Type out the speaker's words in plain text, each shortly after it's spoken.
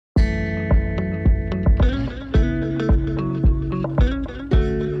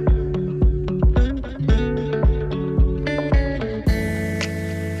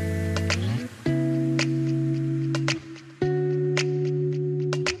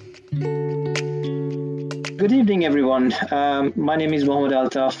Good evening, everyone. My name is Mohammed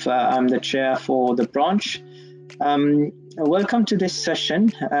Altaf. I'm the chair for the branch. Welcome to this session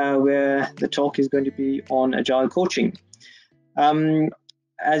where the talk is going to be on agile coaching. Um,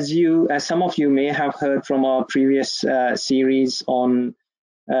 as some of you may have heard from our previous series on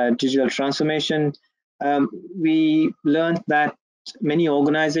digital transformation, we learned that many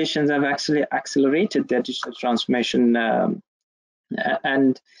organizations have actually accelerated their digital transformation,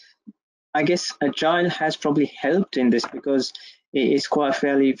 and I guess Agile has probably helped in this because it's quite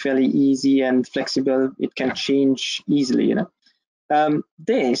fairly easy and flexible. It can change easily.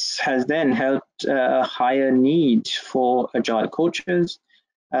 This has then helped a higher need for Agile coaches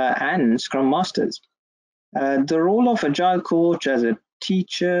and Scrum Masters. The role of Agile coach as a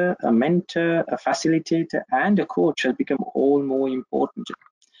teacher, a mentor, a facilitator, and a coach has become all more important.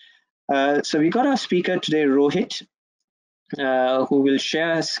 So we got our speaker today, Rohit, who will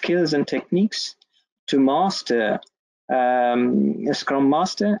share skills and techniques to master a Scrum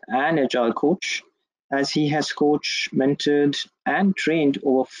Master and Agile Coach, as he has coached, mentored, and trained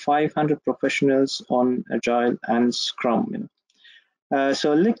over 500 professionals on Agile and Scrum.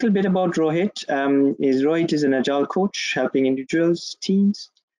 So a little bit about Rohit. Rohit is an Agile coach helping individuals, teams,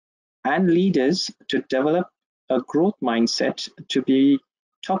 and leaders to develop a growth mindset to be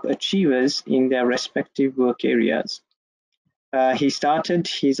top achievers in their respective work areas. He started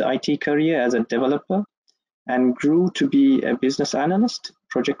his IT career as a developer and grew to be a business analyst,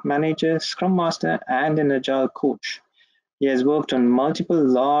 project manager, scrum master, and an agile coach. He has worked on multiple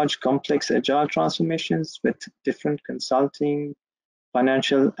large, complex agile transformations with different consulting,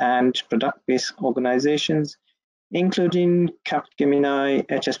 financial, and product-based organizations, including Capgemini,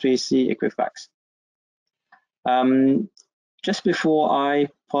 HSBC, Equifax. Just before I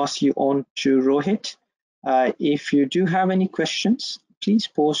pass you on to Rohit, if you do have any questions, please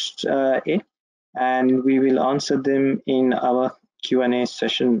post it and we will answer them in our Q&A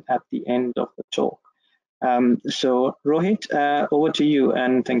session at the end of the talk. So Rohit, over to you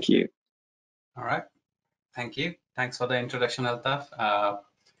and thank you. All right, thank you. Thanks for the introduction, Altaf.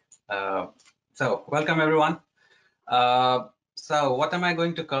 So welcome everyone. So what am I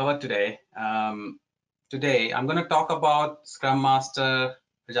going to cover today? Today I'm going to talk about Scrum Master,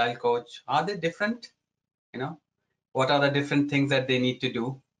 Agile Coach. Are they different? What are the different things that they need to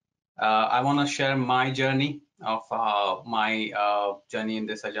do? I want to share my journey of my journey in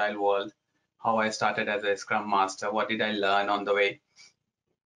this Agile world, how I started as a Scrum Master, what did I learn on the way,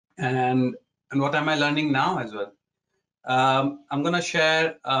 and what am I learning now as well. I'm going to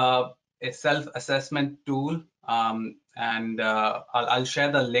share a self-assessment tool, and I'll share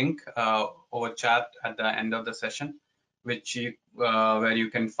the link over chat at the end of the session, where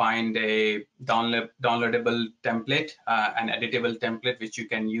you can find a downloadable template, an editable template, which you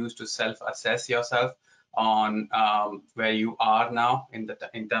can use to self-assess yourself on where you are now in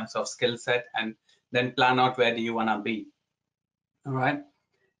terms of skill set, and then plan out where do you want to be. All right.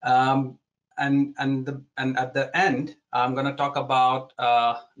 And at the end, I'm going to talk about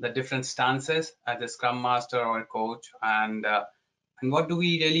the different stances as a Scrum Master or a coach, and what do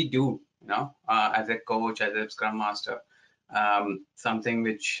we really do, as a coach, as a Scrum Master. Something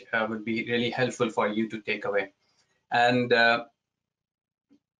which would be really helpful for you to take away. And the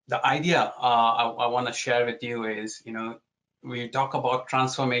idea I want to share with you is, we talk about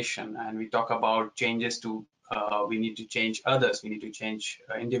transformation and we talk about changes to we need to change others, we need to change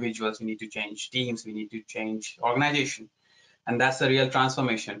individuals, we need to change teams, we need to change organization, and that's the real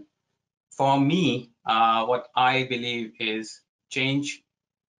transformation. For me, what I believe is change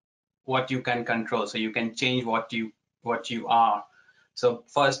what you can control, so you can change what you are. So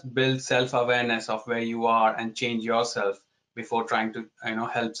first build self-awareness of where you are and change yourself before trying to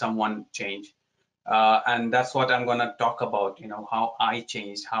help someone change. And that's what I'm going to talk about, how I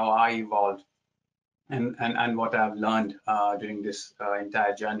changed, how I evolved, and what I've learned during this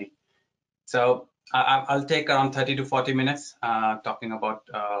entire journey. So I'll take around 30 to 40 minutes talking about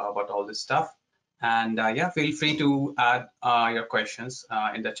all this stuff. And yeah, feel free to add your questions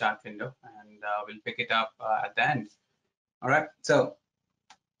in the chat window, and we'll pick it up at the end. All right. So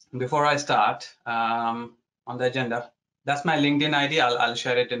before I start, on the agenda, that's my LinkedIn ID. I'll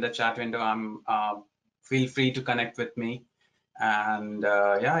share it in the chat window. Feel free to connect with me. And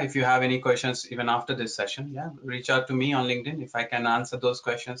yeah, if you have any questions even after this session, yeah, reach out to me on LinkedIn. If I can answer those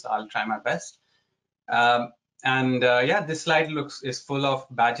questions, I'll try my best. Yeah, this slide is full of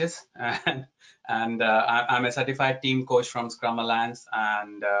badges, and I'm a certified team coach from Scrum Alliance,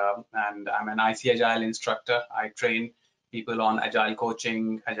 and I'm an IC Agile instructor. I train people on Agile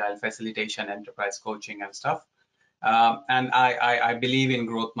coaching, Agile facilitation, enterprise coaching, and stuff. And I believe in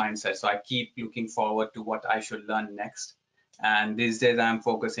growth mindset, so I keep looking forward to what I should learn next. And these days I'm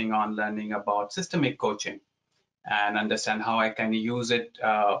focusing on learning about systemic coaching and understand how I can use it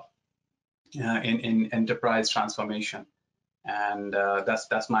in enterprise transformation. And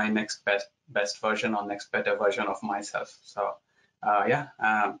that's my next best version or next better version of myself. So yeah,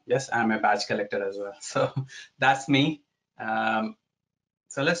 yes, I'm a badge collector as well. So that's me.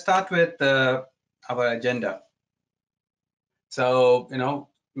 So let's start with our agenda. So,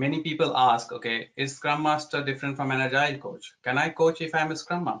 many people ask, okay, is Scrum Master different from an Agile coach? Can I coach if I'm a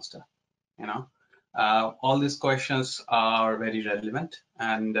Scrum Master? All these questions are very relevant.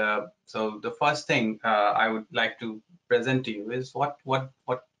 And so the first thing I would like to present to you is what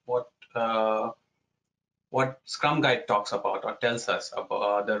Scrum Guide talks about or tells us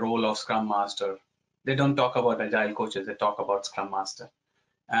about the role of Scrum Master. They don't talk about Agile coaches, they talk about Scrum Master.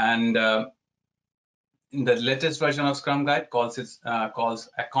 And in the latest version of Scrum Guide calls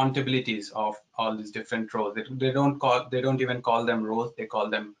accountabilities of all these different roles. They don't even call them roles, they call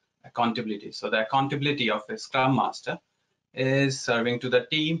them accountability. So the accountability of a Scrum Master is serving to the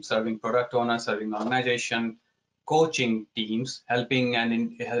team, serving product owners, serving organization, coaching teams, helping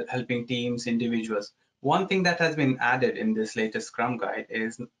helping teams, individuals. One thing that has been added in this latest Scrum Guide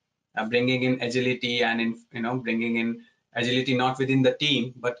is bringing in agility and bringing in agility not within the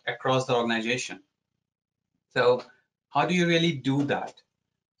team but across the organization. So how do you really do that?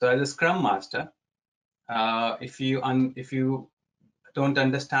 So as a Scrum Master, if you don't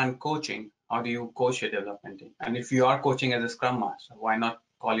understand coaching, how do you coach your development team? And if you are coaching as a Scrum Master, why not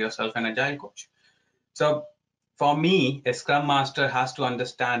call yourself an Agile coach? So for me, a Scrum Master has to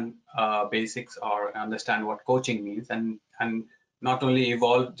understand basics or understand what coaching means, and not only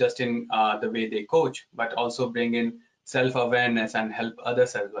evolve just in the way they coach, but also bring in self-awareness and help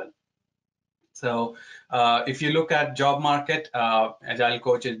others as well. So if you look at job market, Agile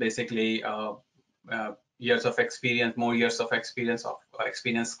coach is basically years of experience, more years of experience of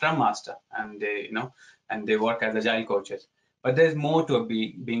experienced Scrum Master, and they work as Agile coaches. But there's more to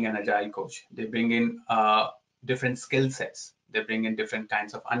being an Agile coach. They bring in different skill sets. They bring in different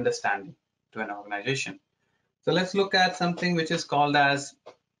kinds of understanding to an organization. So let's look at something which is called as,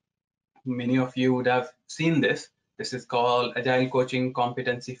 many of you would have seen this. This is called Agile Coaching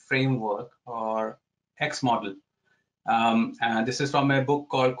Competency Framework, or X model. And this is from a book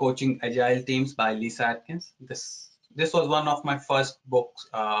called Coaching Agile Teams by Lisa Atkins. This was one of my first books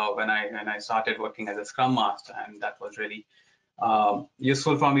when I started working as a Scrum Master, and that was really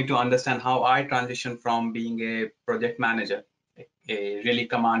useful for me to understand how I transitioned from being a project manager, a really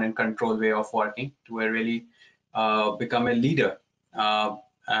command and control way of working, to a really become a leader,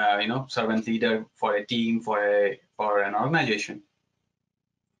 servant leader for a team, for an organization.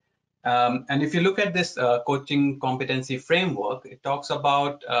 And if you look at this coaching competency framework, it talks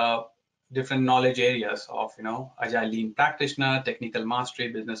about different knowledge areas of, Agile Lean practitioner, technical mastery,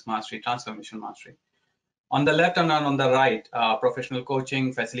 business mastery, transformation mastery. On the left and on the right, professional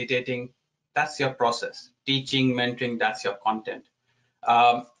coaching, facilitating, that's your process. Teaching, mentoring, that's your content.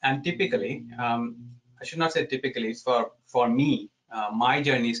 And typically, I should not say typically, it's for me, my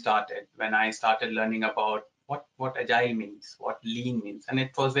journey started when I started learning about what Agile means, what Lean means, and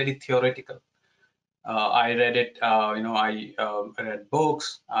it was very theoretical. I read it, I read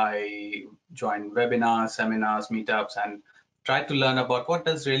books, I joined webinars, seminars, meetups, and tried to learn about what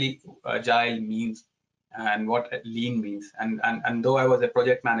does really Agile means and what Lean means. And though I was a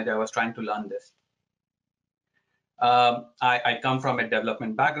project manager, I was trying to learn this. I come from a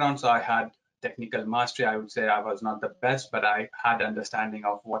development background, so I had technical mastery. I would say I was not the best, but I had understanding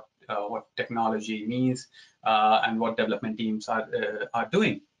of what technology means and what development teams are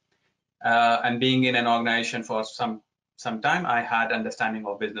doing. And being in an organization for some time, I had understanding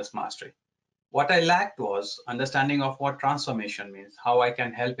of business mastery. What I lacked was understanding of what transformation means, how I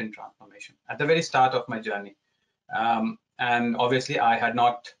can help in transformation at the very start of my journey. And obviously, I had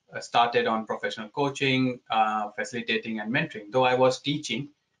not started on professional coaching, facilitating, and mentoring, though I was teaching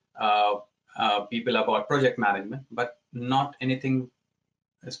people about project management, but not anything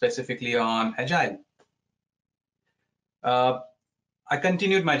specifically on Agile. I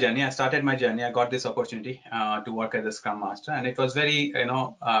continued my journey. I started my journey. I got this opportunity to work as a Scrum Master, and it was very,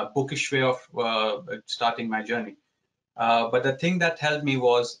 bookish way of starting my journey. But the thing that helped me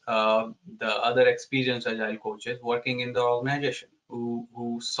was the other experienced Agile coaches working in the organization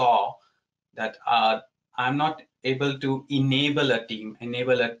who saw that I'm not able to enable a team,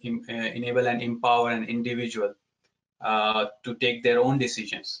 enable and empower an individual to take their own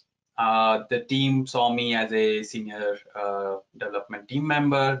decisions. The team saw me as a senior development team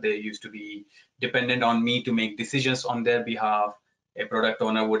member. They used to be dependent on me to make decisions on their behalf. A product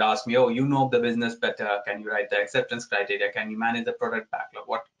owner would ask me, oh, you know the business better. Can you write the acceptance criteria? Can you manage the product backlog?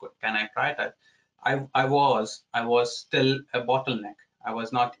 What can I prioritize? I was still a bottleneck. I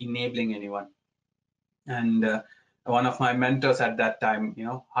was not enabling anyone. And one of my mentors at that time,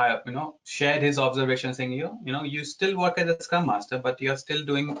 shared his observation saying, you still work as a Scrum Master, but you're still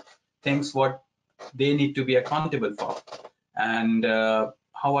doing things what they need to be accountable for. And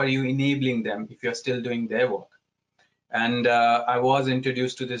how are you enabling them if you're still doing their work? And I was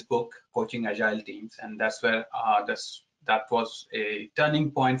introduced to this book, Coaching Agile Teams, and that's where that was a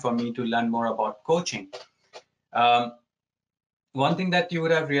turning point for me to learn more about coaching. One thing that you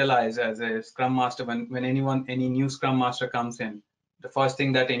would have realized as a Scrum Master, when any new Scrum Master comes in, the first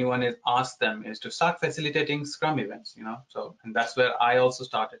thing that anyone is asked them is to start facilitating Scrum events, So, and that's where I also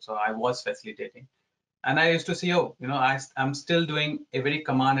started. So I was facilitating, and I used to see, I'm still doing a very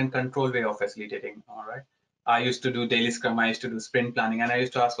command and control way of facilitating. All right. I used to do daily Scrum. I used to do sprint planning, and I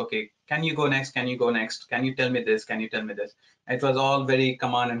used to ask, okay, can you go next? Can you go next? Can you tell me this? Can you tell me this? And it was all very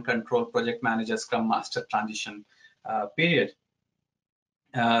command and control, project manager, Scrum Master transition period.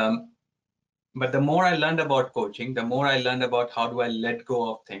 But the more I learned about coaching, the more I learned about how do I let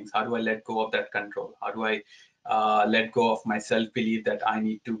go of things, how do I let go of that control, how do I let go of my self-belief that I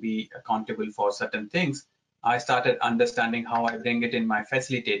need to be accountable for certain things. I started understanding how I bring it in my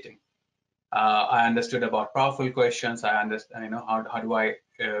facilitating. I understood about powerful questions. I understand, how do I,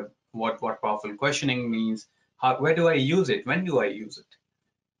 what powerful questioning means, where do I use it, when do I use it?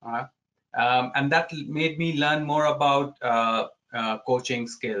 And that made me learn more about coaching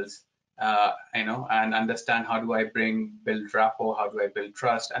skills, and understand how do I build rapport, how do I build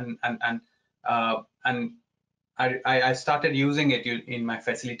trust, and I started using it in my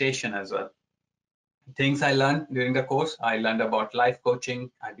facilitation as well. Things I learned during the course, I learned about life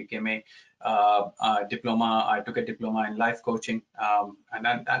coaching. I became a diploma. I took a diploma in life coaching,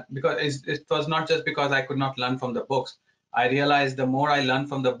 and because it was not just because I could not learn from the books. I realized the more I learn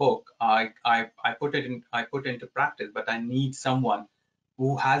from the book, I put into practice. But I need someone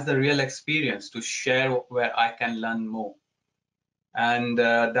who has the real experience to share where I can learn more. And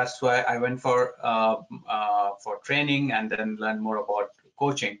that's why I went for training and then learn more about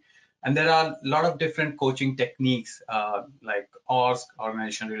coaching. And there are a lot of different coaching techniques like ORSC,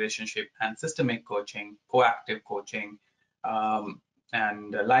 organization relationship, and systemic coaching, coactive coaching,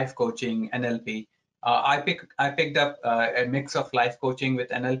 and life coaching, NLP. I picked up a mix of life coaching with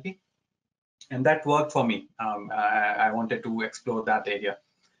NLP, and that worked for me. I wanted to explore that area.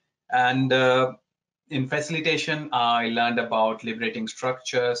 And in facilitation, I learned about liberating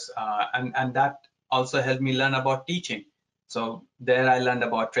structures, and that also helped me learn about teaching. So there I learned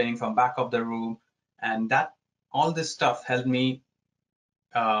about training from back of the room, and that all this stuff helped me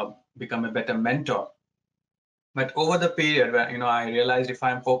become a better mentor. But over the period where I realized if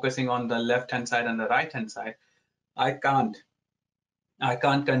I'm focusing on the left-hand side and the right-hand side, I can't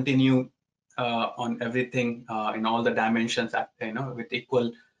continue on everything in all the dimensions with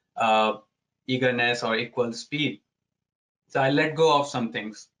equal eagerness or equal speed. So I let go of some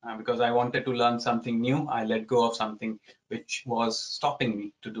things because I wanted to learn something new. I let go of something which was stopping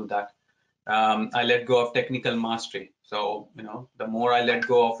me to do that. I let go of technical mastery. So, the more I let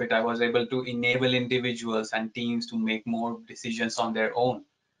go of it, I was able to enable individuals and teams to make more decisions on their own.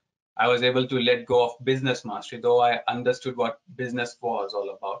 I was able to let go of business mastery, though I understood what business was all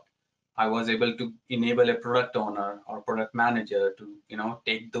about. I was able to enable a product owner or product manager to,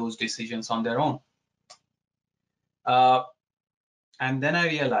 take those decisions on their own. And then I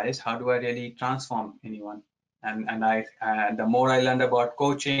realized, how do I really transform anyone? And the more I learned about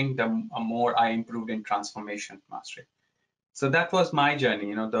coaching, the more I improved in transformation mastery. So that was my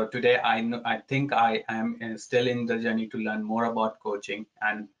journey. Though today I think I am still in the journey to learn more about coaching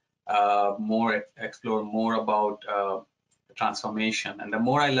and explore more about transformation. And the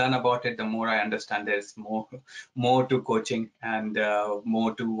more I learn about it, the more I understand there's more to coaching and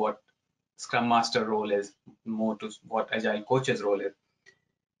more to what Scrum Master role is, more to what Agile Coach's role is.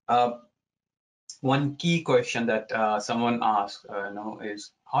 One key question that someone asked,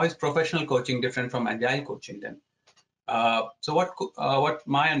 is how is professional coaching different from Agile coaching then? So what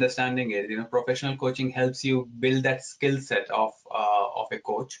my understanding is, professional coaching helps you build that skill set of a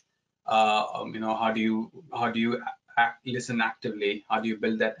coach. How do you listen actively? How do you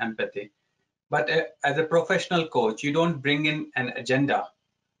build that empathy? But as a professional coach, you don't bring in an agenda.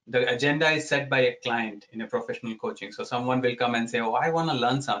 The agenda is set by a client in a professional coaching. So someone will come and say, oh, I want to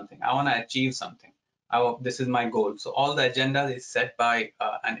learn something. I want to achieve something. this is my goal. So all the agenda is set by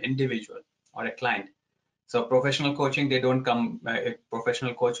an individual or a client. So professional coaching, they don't come, a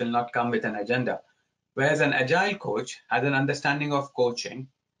professional coach will not come with an agenda. Whereas an agile coach has an understanding of coaching,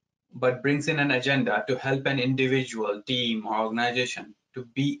 but brings in an agenda to help an individual, team, or organization to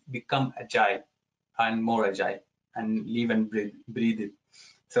become agile and more agile and live and breathe it.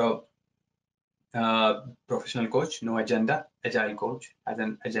 So professional coach, no agenda. Agile coach has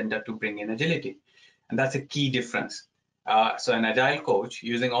an agenda to bring in agility. And that's a key difference. So an agile coach,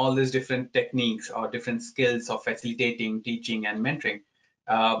 using all these different techniques or different skills of facilitating, teaching, and mentoring,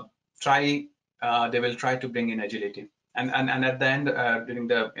 they will try to bring in agility. And at the end, during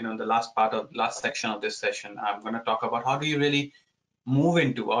the the last section of this session, I'm going to talk about how do you really move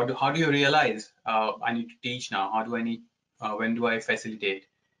into, or how do you realize I need to teach now? How do I need? When do I facilitate?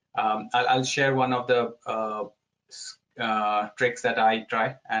 I'll share one of the tricks that I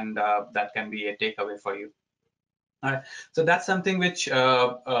try, and that can be a takeaway for you. All right. So that's something which these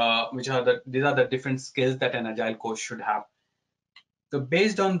are the different skills that an agile coach should have. So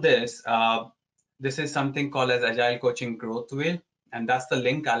based on this, this is something called as Agile Coaching Growth Wheel, and that's the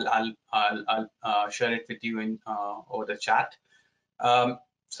link. I'll share it with you in over the chat.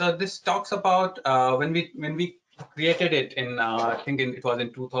 So this talks about when we created it in I think it was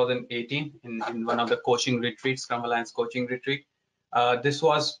in 2018 in one of the coaching retreats, Scrum Alliance coaching retreat. This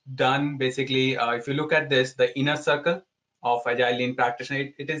was done basically. If you look at this, the inner circle of Agile Lean practitioner,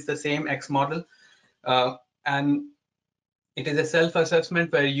 it is the same X model, and it is a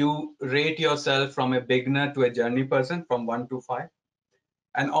self-assessment where you rate yourself from a beginner to a journey person from 1 to 5,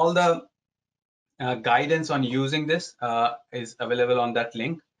 and all the guidance on using this is available on that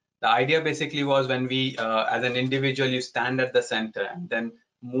link. The idea basically was when we, as an individual, you stand at the center and then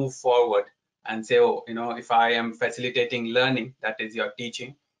move forward and say, oh, if I am facilitating learning, that is your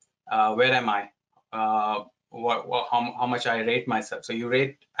teaching, where am I? How much I rate myself. So you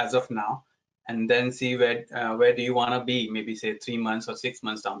rate as of now, and then see where do you want to be, maybe say 3 months or 6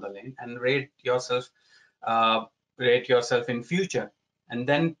 months down the lane, and rate yourself in future, and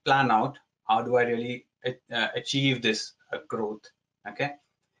then plan out how do I really achieve this growth. Okay.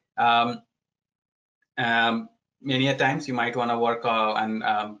 Many a times you might want to work and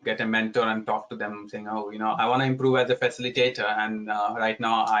get a mentor and talk to them, saying, oh, I want to improve as a facilitator, and right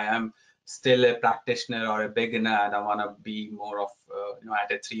now I am still a practitioner or a beginner, and I want to be more of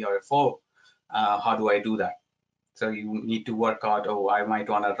at a 3 or a 4. How do I do that? So you need to work out, oh, I might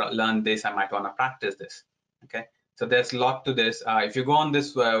want to learn this, I might want to practice this. Okay. So there's a lot to this. If you go on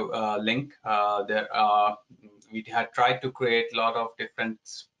this link, we had tried to create a lot of different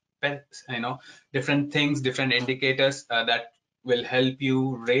different things, different indicators that will help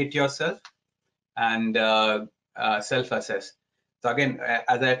you rate yourself and self-assess. So again,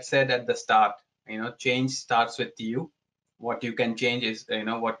 as I said at the start, change starts with you. What you can change is,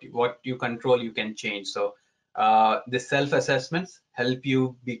 what you control, you can change. So the self-assessments help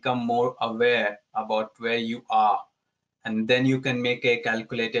you become more aware about where you are, and then you can make a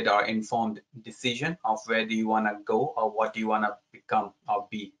calculated or informed decision of where do you want to go or what do you want to become or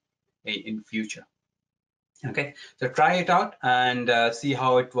be in future. Okay, so try it out and see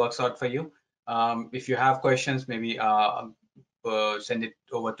how it works out for you. If you have questions, maybe send it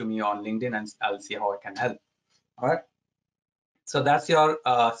over to me on LinkedIn, and I'll see how I can help. All right. So that's your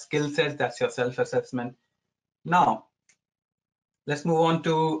skill set, that's your self-assessment. Now, let's move on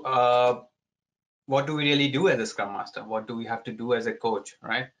to what do we really do as a Scrum Master? What do we have to do as a coach,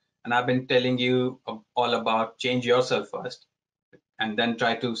 right? And I've been telling you all about change yourself first, and then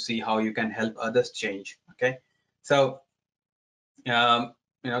try to see how you can help others change. Okay, so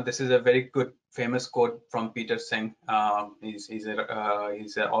this is a very good famous quote from Peter Singh. He's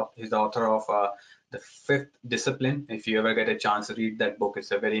the author of the 5th Discipline. If you ever get a chance to read that book,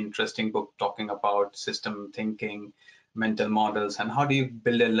 it's a very interesting book talking about system thinking, mental models, and how do you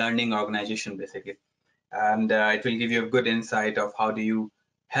build a learning organization basically. And it will give you a good insight of how do you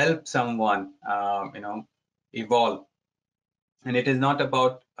help someone evolve. And it is not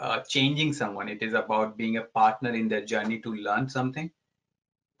about changing someone, it is about being a partner in their journey to learn something,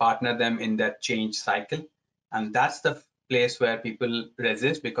 partner them in that change cycle. And that's the place where people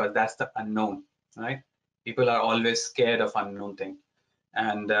resist, because that's the unknown, right? People are always scared of unknown thing,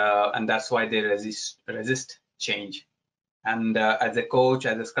 and that's why they resist change. And as a coach,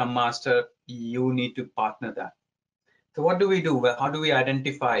 as a Scrum Master, you need to partner that. So what do we do? Well, how do we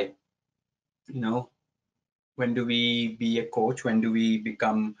identify, when do we be a coach? When do we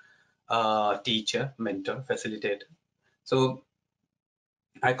become a teacher, mentor, facilitator? So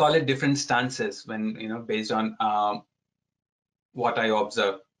I call it different stances when, based on what I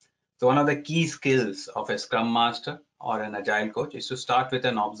observe. So one of the key skills of a Scrum Master or an Agile Coach is to start with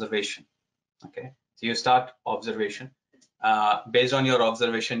an observation. Okay, so you start observation. Based on your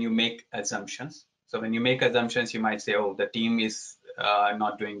observation, you make assumptions. So when you make assumptions, you might say, oh, the team is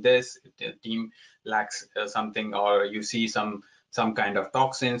not doing this, the team lacks something, or you see some kind of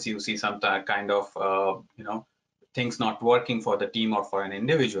toxins, you see some kind of things not working for the team or for an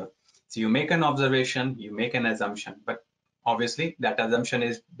individual. So you make an observation, you make an assumption, but obviously that assumption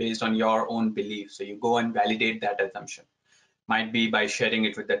is based on your own belief. So you go and validate that assumption. Might be by sharing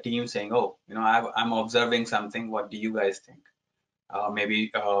it with the team, saying, oh, I'm observing something, what do you guys think?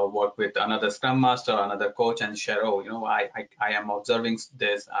 Maybe work with another Scrum Master, another coach, and share, oh, I am observing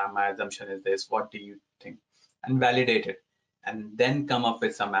this, my assumption is this, what do you think? And validate it, and then come up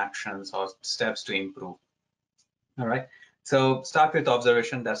with some actions or steps to improve. All right, so start with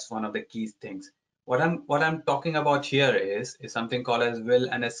observation. That's one of the key things. What I'm talking about here is something called as will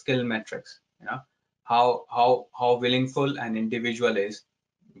and a skill metrics. How willingful an individual is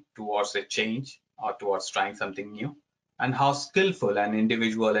towards a change or towards trying something new, and how skillful an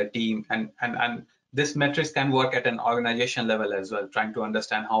individual, a team, and this metrics can work at an organization level as well, trying to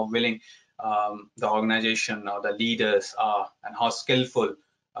understand how willing the organization or the leaders are, and how skillful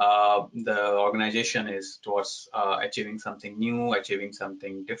the organization is towards achieving something new, achieving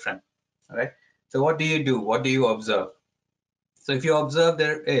something different. All right. So what do you do? What do you observe? So if you observe,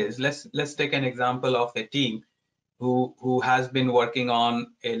 there is, let's take an example of a team who has been working on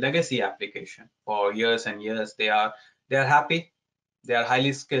a legacy application for years and years. They are happy, they are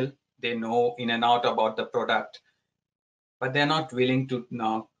highly skilled, they know in and out about the product, but they're not willing to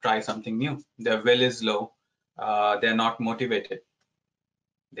now try something new. Their will is low, they're not motivated,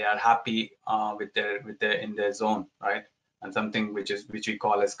 they are happy with their in their zone, right? And something which we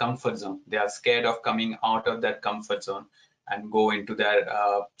call as comfort zone. They are scared of coming out of that comfort zone and go into their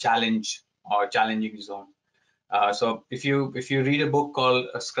challenge or challenging zone. So if you read a book called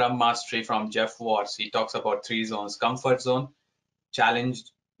Scrum Mastery from Jeff Watts, he talks about 3 zones: comfort zone, challenge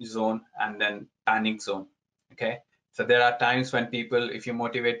zone, and then panic zone. Okay, so there are times when people, if you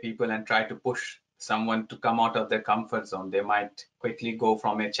motivate people and try to push someone to come out of their comfort zone, they might quickly go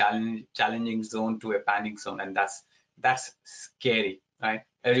from a challenging zone to a panic zone, and that's scary, right?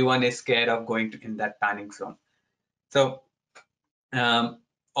 Everyone is scared of going in that panic zone. So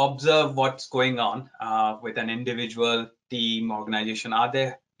observe what's going on with an individual, team, organization. Are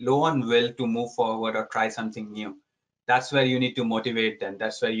they low on will to move forward or try something new? That's where you need to motivate them.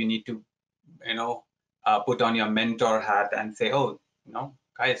 That's where you need to, put on your mentor hat and say, oh,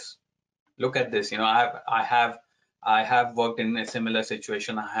 guys, look at this. I have worked in a similar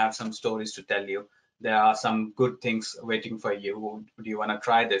situation. I have some stories to tell you. There are some good things waiting for you. Do you want to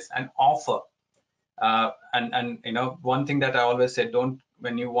try this? And offer. And one thing that I always say, don't,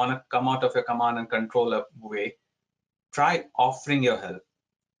 when you want to come out of your command and control way, try offering your help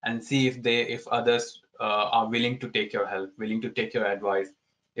and see if others are willing to take your help, willing to take your advice.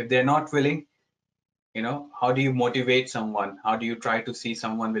 If they're not willing, how do you motivate someone? How do you try to see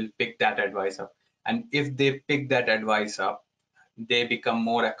someone will pick that advice up? And if they pick that advice up, they become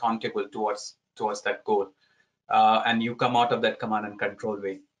more accountable towards that goal, and you come out of that command and control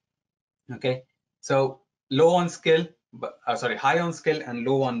way. Okay, so low on skill, high on skill and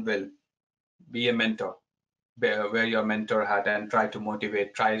low on will. Be a mentor. Wear your mentor hat and try to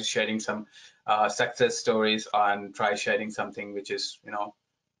motivate. Try sharing some success stories, and try sharing something which is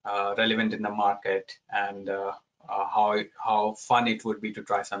relevant in the market, and how fun it would be to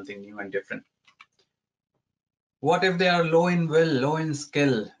try something new and different. What if they are low in will, low in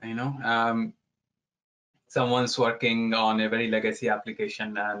skill? Someone's working on a very legacy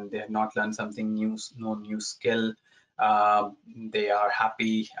application and they have not learned something new, no new skill. They are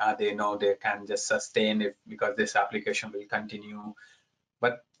happy. They know they can just sustain it because this application will continue.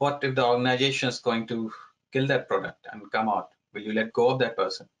 But what if the organization is going to kill that product and come out? Will you let go of that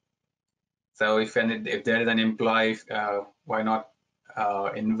person? So if there is an employee, why not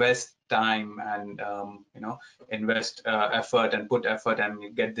invest time and invest effort and put effort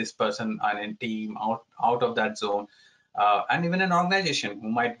and get this person and a team out of that zone, and even an organization who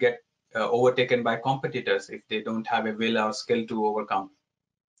might get overtaken by competitors if they don't have a will or skill to overcome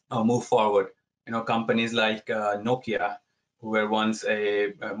or move forward. Companies like Nokia, who were once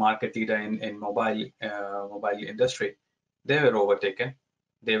a market leader in mobile industry, they were overtaken.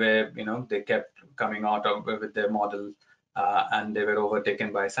 They were, they kept coming out with their model, and they were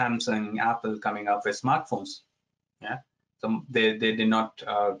overtaken by Samsung, Apple coming up with smartphones. Yeah, so they did not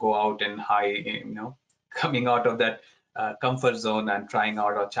go out in high, coming out of that comfort zone and trying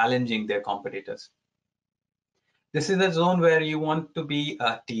out or challenging their competitors. This is the zone where you want to be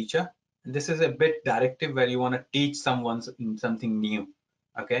a teacher. This is a bit directive, where you want to teach someone something new,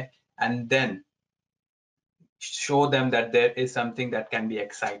 okay, and then show them that there is something that can be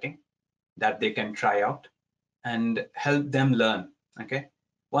exciting, that they can try out, and help them learn. Okay,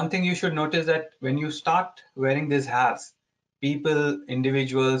 one thing you should notice, that when you start wearing these hats, people,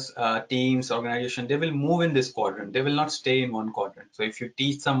 individuals, teams, organization, they will move in this quadrant. They will not stay in one quadrant. So if you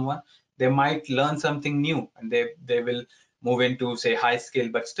teach someone, they might learn something new, and they will move into, say, high skill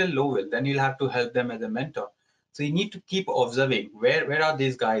but still low will. Then you'll have to help them as a mentor. So you need to keep observing, where are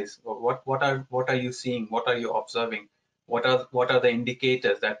these guys, what are you seeing, what are you observing, what are the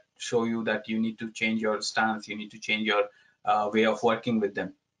indicators that show you that you need to change your stance, you need to change your way of working with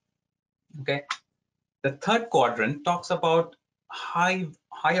them. Okay, the third quadrant talks about high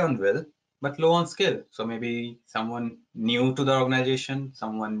on will but low on skill. So maybe someone new to the organization,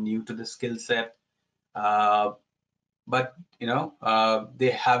 someone new to the skill set, but they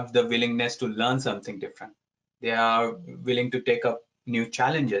have the willingness to learn something different. They are willing to take up new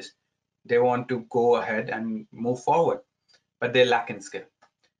challenges. They want to go ahead and move forward, but they lack in skill.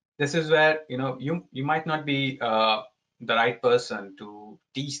 This is where you might not be the right person to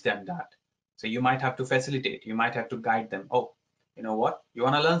teach them that. So you might have to facilitate, you might have to guide them. Oh, you know what, you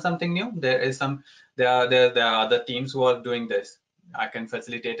want to learn something new? There are other teams who are doing this. I can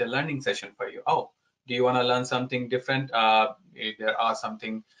facilitate a learning session for you. Oh, do you want to learn something different? There are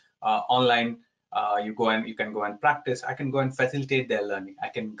something online, you can go and practice. I can go and facilitate their learning. I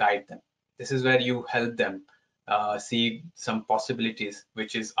can guide them. This is where you help them see some possibilities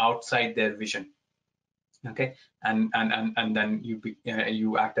which is outside their vision. Okay, and then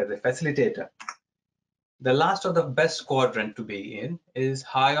you act as a facilitator. The last or the best quadrant to be in is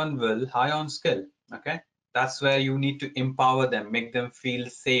high on will, high on skill. Okay, that's where you need to empower them, make them feel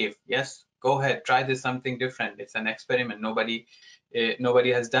safe. Yes, go ahead, try this, something different. It's an experiment. Nobody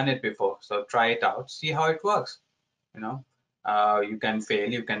has done it before, so try it out, see how it works. You can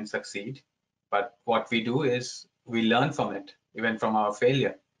fail, you can succeed, but what we do is we learn from it, even from our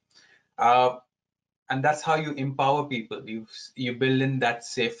failure. And that's how you empower people. You build in that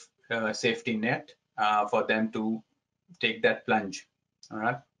safety net for them to take that plunge. All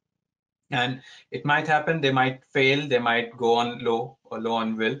right, and it might happen, they might fail, they might go on low or low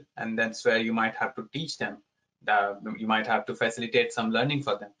on will, and that's where you might have to teach them. You might have to facilitate some learning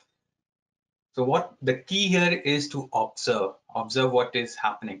for them. So what the key here is to observe what is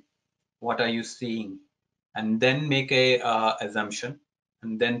happening, what are you seeing, and then make a assumption,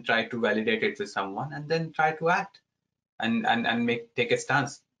 and then try to validate it with someone, and then try to act and take a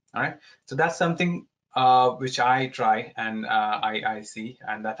stance. All right, so that's something which I try and I see,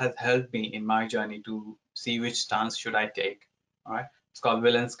 and that has helped me in my journey to see which stance should I take. All right, it's called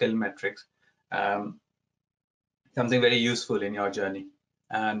will and skill metrics. Something very useful in your journey.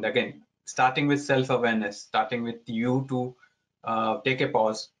 And again, starting with self-awareness, starting with you to take a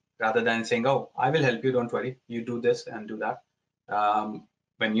pause rather than saying, oh, I will help you, don't worry, you do this and do that.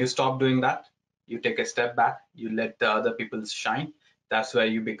 When you stop doing that, you take a step back, you let the other people shine. That's where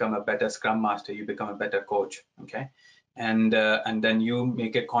you become a better Scrum Master, you become a better coach. Okay, and then you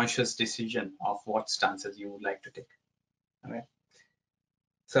make a conscious decision of what stances you would like to take. All right,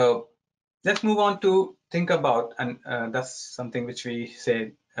 so let's move on to think about, and that's something which we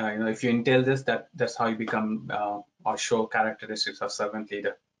say, if you entail this, that's how you become or show characteristics of servant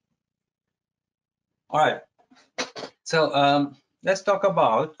leader. All right, so let's talk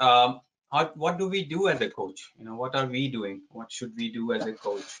about what do we do as a coach? What are we doing? What should we do as a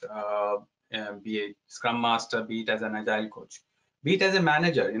coach? Be it Scrum Master, be it as an Agile coach, be it as a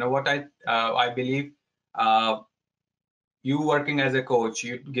manager. What I believe. You working as a coach,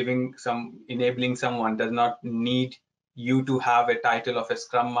 you enabling someone does not need you to have a title of a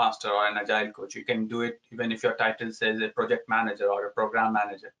Scrum Master or an Agile coach. You can do it even if your title says a project manager or a program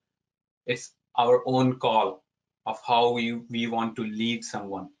manager. It's our own call of how we want to lead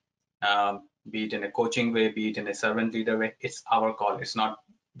someone, be it in a coaching way, be it in a servant leader way. It's our call. It's not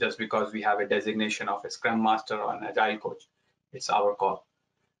just because we have a designation of a Scrum Master or an Agile coach. It's our call.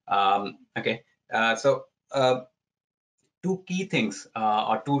 Okay, so two key things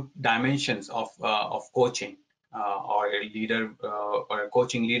or two dimensions of coaching or a leader or a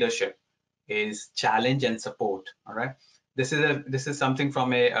coaching leadership is challenge and support. All right, this is something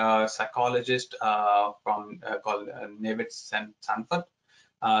from a psychologist from called David Sanford.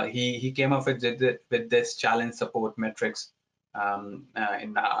 He came up with this challenge support metrics in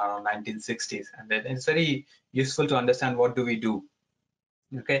around 1960s, and it's very useful to understand what do we do.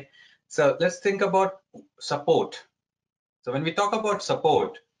 Okay, so let's think about support. So when we talk about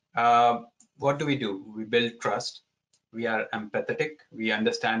support, what do? We build trust. We are empathetic. We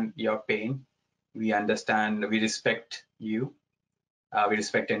understand your pain. We respect you. We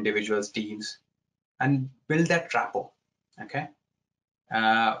respect individuals, teams, and build that rapport. Okay.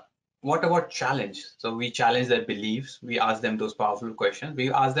 What about challenge? So we challenge their beliefs. We ask them those powerful questions.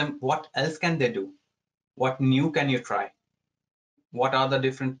 We ask them, what else can they do? What new can you try? What are the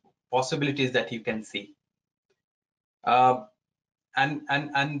different possibilities that you can see? And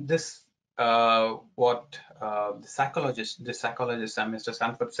this what the psychologist and Mr.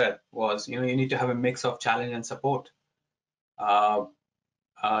 Sanford said was, you need to have a mix of challenge and support uh,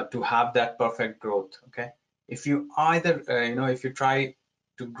 to have that perfect growth. Okay, if you either if you try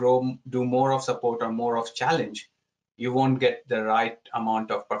to do more of support or more of challenge, you won't get the right amount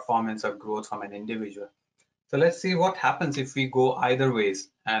of performance or growth from an individual. So let's see what happens if we go either ways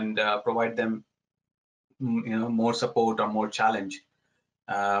and provide them more support or more challenge.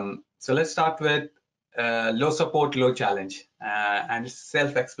 So let's start with low support, low challenge, and it's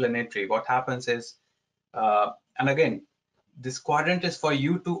self-explanatory. What happens is, and again, this quadrant is for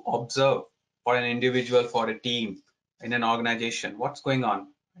you to observe, for an individual, for a team, in an organization, what's going on.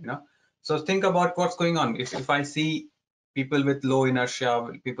 So think about what's going on. If I see people with low inertia,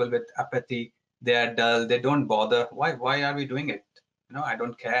 people with apathy, they are dull, they don't bother. Why are we doing it? I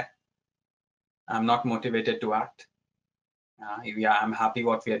don't care. I'm not motivated to act. Yeah, I'm happy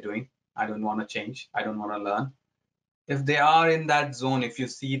what we are doing. I don't want to change. I don't want to learn. If they are in that zone, if you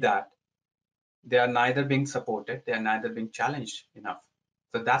see that, they are neither being supported, they are neither being challenged enough.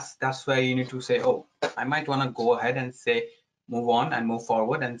 So that's where you need to say, oh, I might want to go ahead and say, move on and move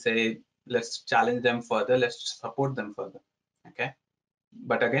forward and say, let's challenge them further, let's support them further. Okay.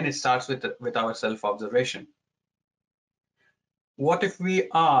 But again, it starts with our self-observation. What if we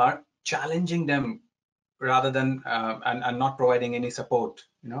are challenging them rather than and not providing any support?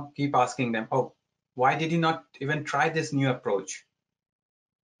 Keep asking them, oh, why did you not even try this new approach?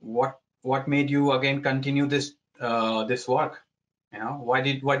 What made you again continue this this work?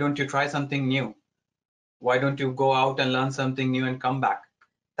 Why don't you try something new? Why don't you go out and learn something new and come back?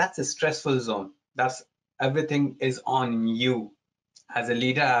 That's a stressful zone. That's everything is on you. As a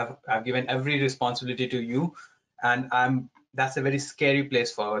leader, I've given every responsibility to you, and that's a very scary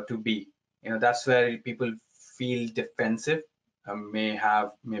place for to be. That's where people feel defensive, may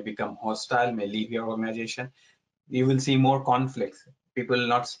become hostile, may leave your organization. You will see more conflicts, people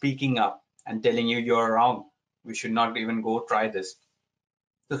not speaking up and telling you you're wrong, we should not even go try this.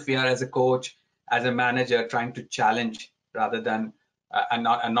 So if we are, as a coach, as a manager, trying to challenge rather than and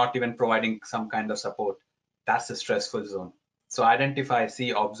not even providing some kind of support, that's a stressful zone. So identify,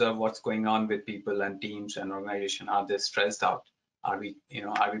 see, observe what's going on with people and teams and organization. Are they stressed out? Are we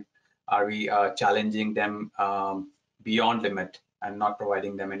challenging them beyond limit and not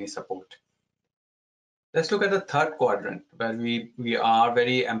providing them any support? Let's look at the third quadrant, where we are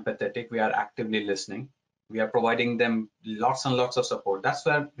very empathetic. We are actively listening. We are providing them lots and lots of support. That's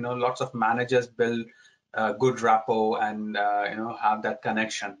where lots of managers build good rapport and have that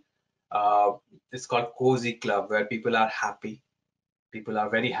connection. It's called cozy club, where people are happy. People are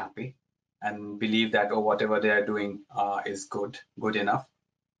very happy and believe that, oh, whatever they are doing is good enough.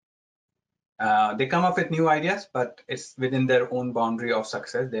 They come up with new ideas, but it's within their own boundary of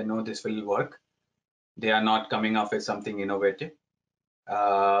success. They know this will work. They are not coming up with something innovative,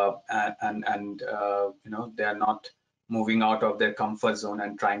 and they are not moving out of their comfort zone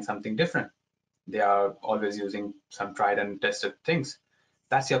and trying something different. They are always using some tried and tested things.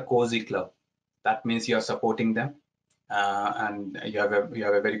 That's your cozy club. That means you're supporting them, and you have a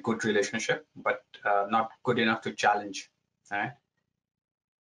very good relationship, but not good enough to challenge. Right?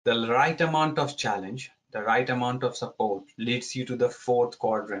 The right amount of challenge, the right amount of support leads you to the fourth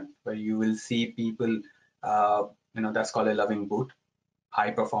quadrant, where you will see people, that's called a loving boot,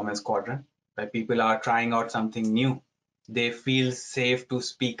 high performance quadrant, where people are trying out something new. They feel safe to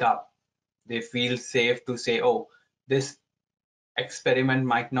speak up. They feel safe to say, oh, this experiment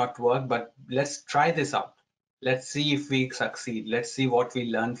might not work, but let's try this out. Let's see if we succeed. Let's see what we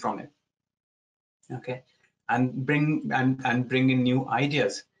learn from it. Okay. And bring in new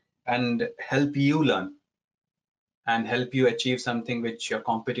ideas and help you learn and help you achieve something which your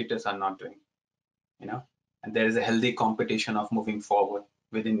competitors are not doing. And there is a healthy competition of moving forward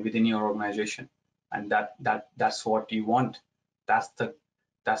within your organization, and that's what you want. That's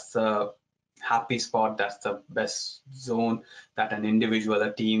the happy spot. That's the best zone that an individual,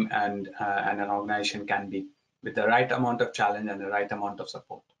 a team, and an organization can be, with the right amount of challenge and the right amount of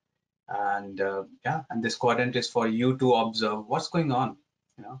support. And and this quadrant is for you to observe what's going on.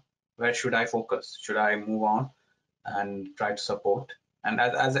 Where should I focus? Should I move on and try to support, And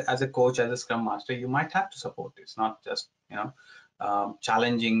as a coach, as a Scrum Master, you might have to support. It's not just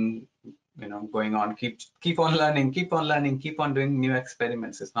challenging, going on, keep on learning, keep on doing new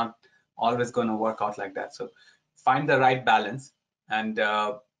experiments. It's not always going to work out like that. So find the right balance, and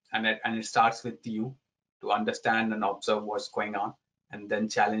it starts with you to understand and observe what's going on, and then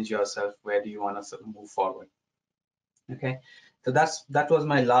challenge yourself. Where do you want to move forward? Okay, so that was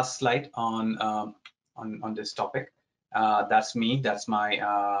my last slide on this topic. That's me. That's my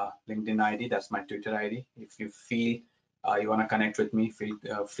LinkedIn ID. That's my Twitter ID. If you feel you want to connect with me, feel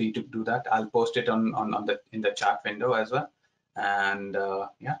free to do that. I'll post it in the chat window as well. And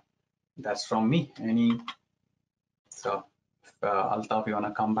yeah, that's from me. So if Altaf, you want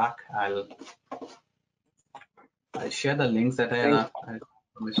to come back, I'll share the links that I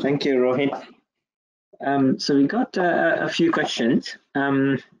Thank you, Rohit. So we got a few questions.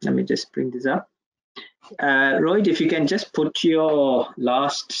 Let me just bring this up. Rohit, if you can just put your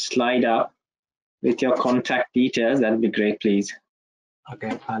last slide up with your contact details, that'd be great, please.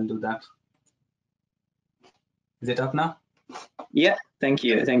 Okay, I'll do that. Is it up now? Yeah, thank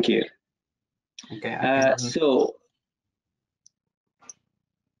you. Okay. So,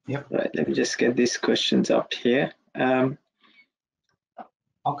 yep. Right, let me just get these questions up here. How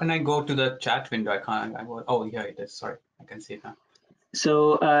can I go to the chat window? I can't. Oh, here it is. Sorry, I can see it now.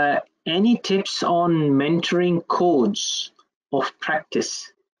 So, any tips on mentoring codes of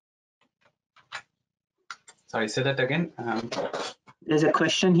practice? Sorry, say that again. There's a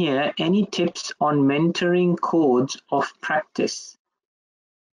question here. Any tips on mentoring codes of practice?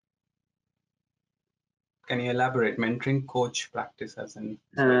 Can you elaborate? Mentoring coach practice as in?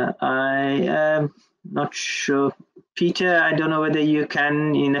 I am not sure. Peter, I don't know whether you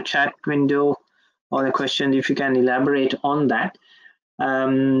can, in a chat window or the question, if you can elaborate on that.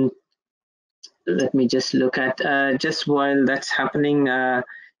 Let me just look at, just while that's happening,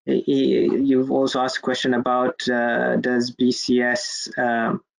 you've also asked a question about does BCS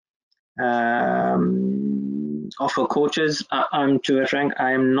offer coaches? To be frank,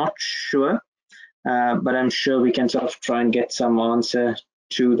 I am not sure, but I'm sure we can sort of try and get some answer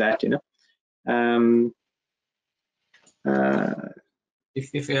to that,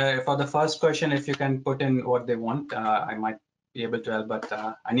 If for the first question, if you can put in what they want, I might be able to help, but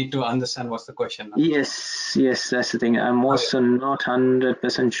I need to understand what's the question now. Yes, that's the thing. I'm also not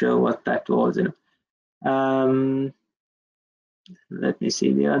 100% sure what that was. Let me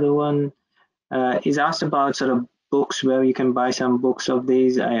see. The other one is asked about sort of books, where you can buy some books of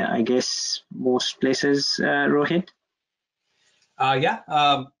these. I guess most places, Rohit. Yeah.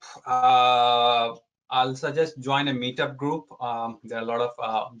 I'll suggest join a meetup group. There are a lot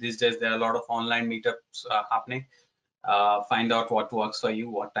of these days. There are a lot of online meetups happening. Find out what works for you,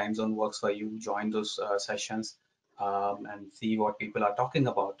 what time zone works for you. Join those sessions and see what people are talking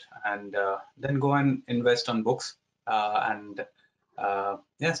about, and then go and invest on books. Yeah,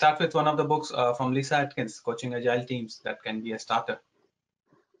 start with one of the books from Lisa Atkins, Coaching Agile Teams. That can be a starter.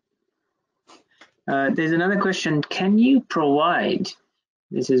 There's another question. Can you provide?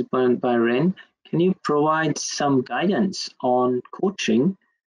 This is by Ren. Can you provide some guidance on coaching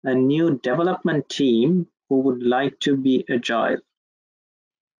a new development team who would like to be agile?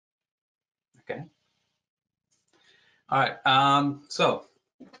 Okay. All right. So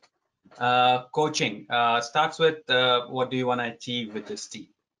coaching starts with what do you want to achieve with this team?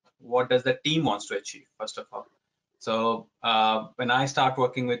 What does the team wants to achieve, first of all? So when I start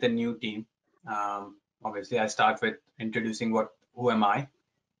working with a new team, obviously I start with introducing who am I,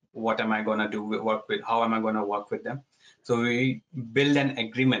 what am I going to do, work with, how am I going to work with them. So we build an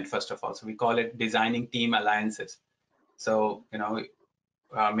agreement, first of all. So we call it designing team alliances. So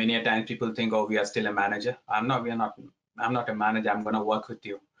many a times people think, oh, we are still a manager. I'm not a manager. I'm going to work with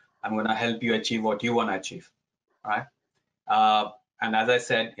you. I'm going to help you achieve what you want to achieve, right? And as I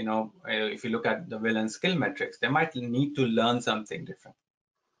said, if you look at the will and skill metrics, they might need to learn something different.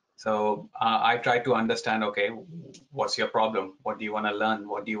 So I try to understand, okay, what's your problem? What do you want to learn?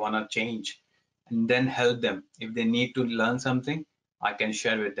 What do you want to change? And then help them. If they need to learn something, I can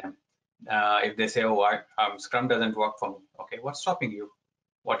share with them. If they say, oh, Scrum doesn't work for me. Okay, what's stopping you?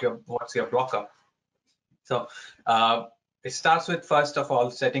 What's your blocker? So it starts with, first of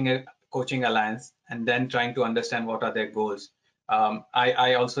all, setting a coaching alliance and then trying to understand what are their goals.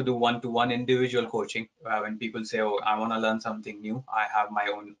 I also do one-to-one individual coaching when people say, oh, I want to learn something new. I have my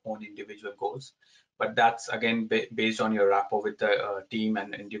own individual goals, but that's again based on your rapport with the team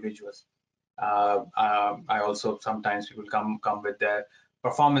and individuals. I also, sometimes people come with their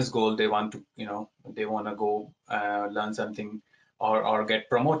performance goal. They want to, they want to go learn something or get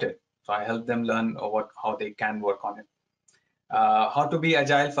promoted. So I help them learn how they can work on it. how to be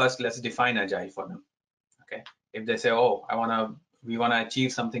agile first. Let's define agile for them. Okay, if they say, oh, we wanna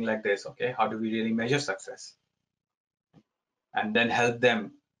achieve something like this, okay, how do we really measure success? And then help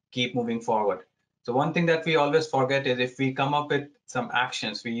them keep moving forward. So one thing that we always forget is, if we come up with some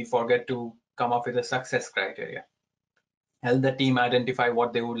actions, we forget to come up with a success criteria. Help the team identify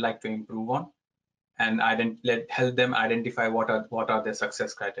what they would like to improve on, and help them identify what are their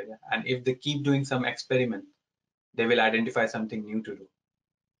success criteria. And if they keep doing some experiment, they will identify something new to do.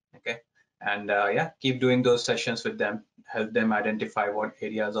 Okay, and yeah, keep doing those sessions with them, help them identify what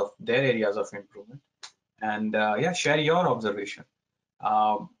their areas of improvement, and yeah, share your observation.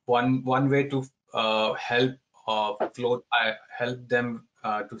 One way to help them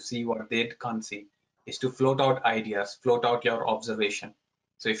to see what they can't see is to float out ideas, float out your observation.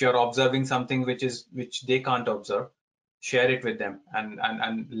 So if you're observing something which they can't observe, share it with them,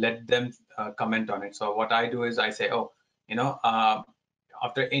 and let them comment on it. So what I do is I say, oh,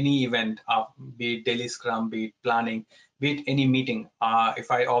 after any event, be it daily scrum, be it planning, be it any meeting, if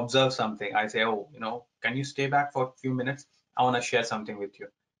I observe something, I say, oh, can you stay back for a few minutes? I want to share something with you.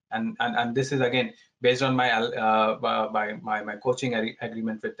 And this is again based on my coaching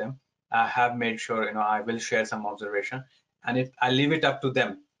agreement with them. I have made sure I will share some observation, and I leave it up to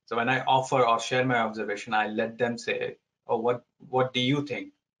them. So when I offer or share my observation, I let them say, oh, what do you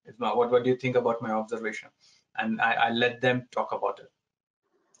think? What do you think about my observation? And I let them talk about it.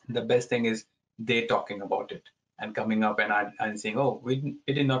 The best thing is they talking about it and coming up and saying, oh, we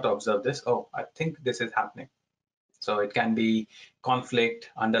did not observe this. Oh, I think this is happening. So it can be conflict,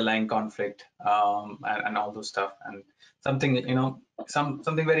 underlying conflict, and all those stuff. And something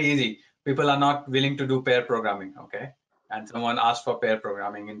very easy. People are not willing to do pair programming, okay? And someone asked for pair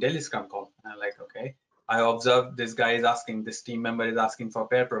programming in daily Scrum call. And I'm like, okay, I observed this team member is asking for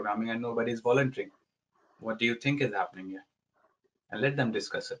pair programming, and nobody's volunteering. What do you think is happening here? And let them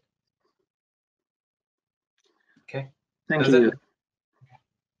discuss it. Okay. Thank you.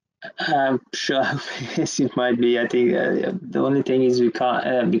 Sure, yes, it might be. I think the only thing is we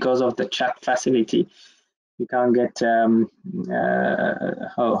can't, because of the chat facility, we can't get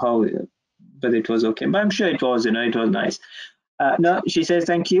how, but it was okay. But I'm sure it was, it was nice. No, she says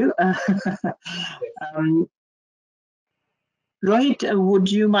thank you. Rohit,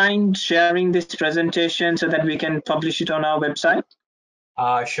 would you mind sharing this presentation so that we can publish it on our website?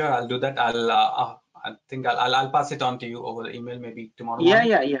 Sure, I'll do that. I think I'll pass it on to you over the email maybe tomorrow Yeah,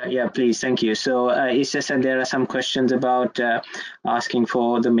 morning. yeah, please, thank you. So it's just that there are some questions about asking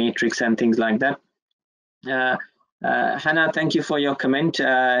for the matrix and things like that. Hannah, thank you for your comment.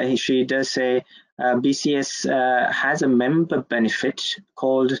 She does say BCS has a member benefit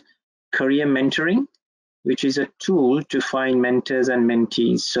called career mentoring, which is a tool to find mentors and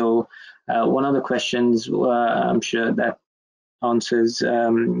mentees. So one of the questions, I'm sure that answers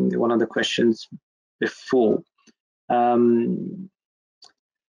one of the questions before. There's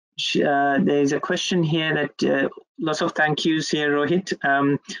a question here that lots of thank yous here, Rohit.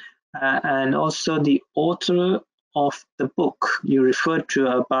 And also the author of the book you referred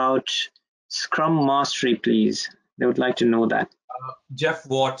to about Scrum Mastery, please. They would like to know that. Jeff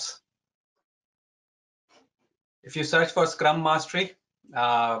Watts. If you search for Scrum Mastery,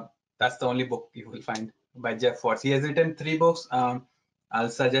 that's the only book you will find by Jeff Watts. He has written 3 books. I'll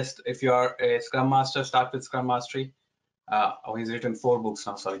suggest if you are a Scrum Master, start with Scrum Mastery. He's written 4 books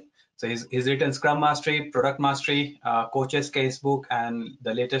now, sorry. So he's written Scrum Mastery, Product Mastery, Coach's Casebook, and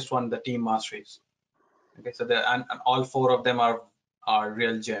the latest one, the Team Masteries. Okay, so and all 4 of them are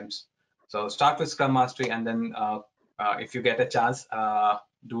real gems. So start with Scrum Mastery, and then if you get a chance,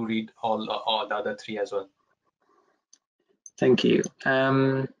 do read all the other 3 as well. Thank you.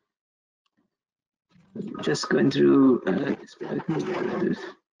 Just going through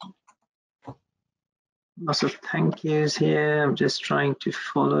lots of thank yous here. I'm just trying to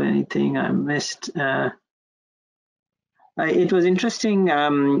follow anything I missed. It was interesting.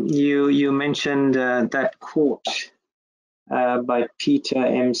 You mentioned that quote by Peter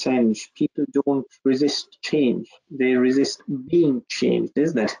M. Senge. People don't resist change; they resist being changed,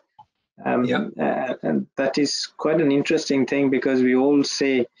 isn't it? And that is quite an interesting thing, because we all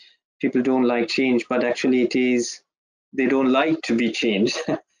say people don't like change, but actually it is they don't like to be changed.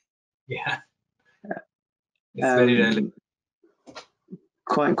 Yeah, it's very relevant.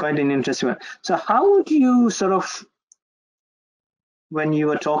 Quite an interesting one. So how would you sort of, when you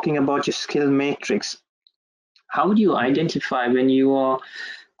were talking about your skill matrix, how would you identify when you are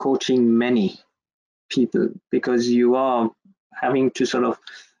coaching many people, because you are having to sort of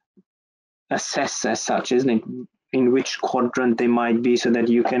assess as such, isn't it, in which quadrant they might be, so that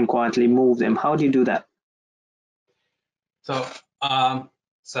you can quietly move them? How do you do that? So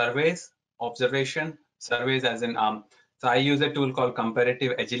surveys, observation, surveys as in, so I use a tool called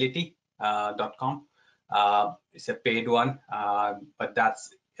comparativeagility.com. It's a paid one, but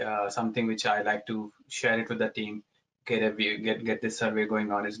that's something which I like to share it with the team, get a view, get this survey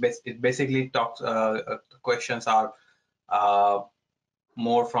going on. It basically talks, questions are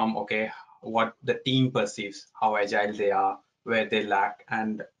more from, okay, what the team perceives, how agile they are, where they lack,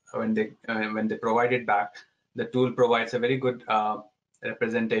 and when they provide it back, the tool provides a very good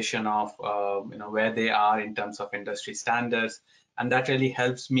representation of where they are in terms of industry standards, and that really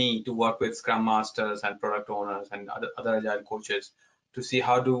helps me to work with Scrum masters and product owners and other agile coaches to see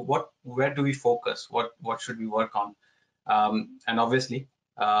where do we focus, what should we work on, and obviously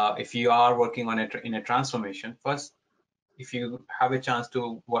if you are working on it in a transformation, first, if you have a chance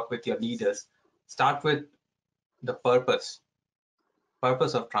to work with your leaders, start with the purpose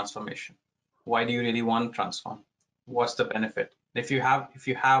of transformation. Why do you really want to transform? What's the benefit? If you have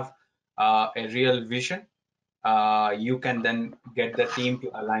a real vision, you can then get the team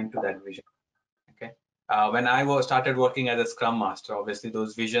to align to that vision. Okay. When I started working as a Scrum Master, obviously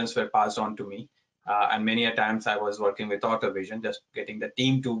those visions were passed on to me, and many a times I was working without a vision, just getting the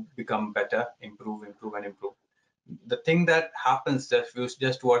team to become better, improve, and improve. The thing that happens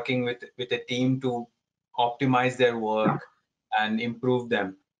just working with a team to optimize their work and improve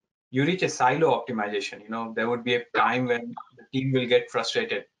them, you reach a silo optimization. There would be a time when the team will get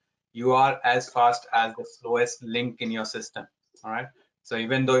frustrated. You are as fast as the slowest link in your system. All right. So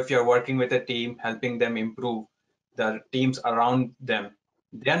even though if you're working with a team, helping them improve, the teams around them,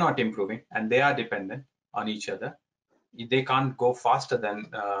 they are not improving and they are dependent on each other. They can't go faster than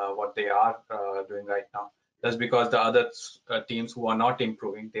what they are doing right now. That's because the other teams who are not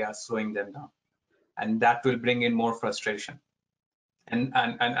improving, they are slowing them down, and that will bring in more frustration. And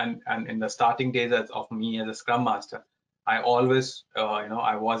in the starting days of me as a Scrum Master, I always,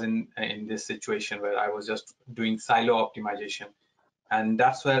 I was in this situation where I was just doing silo optimization, and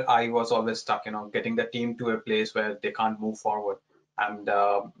that's where I was always stuck. Getting the team to a place where they can't move forward, and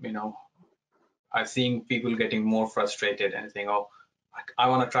I'm seeing people getting more frustrated and saying, "Oh, I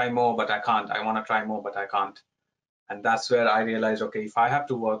want to try more, but I can't. I want to try more, but I can't." And that's where I realized, okay, if I have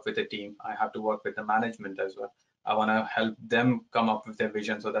to work with a team, I have to work with the management as well. I want to help them come up with their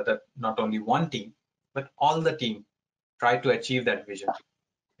vision so that not only one team, but all the team try to achieve that vision.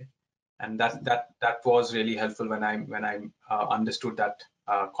 And that was really helpful when I understood that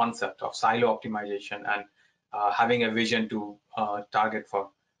concept of silo optimization and having a vision to target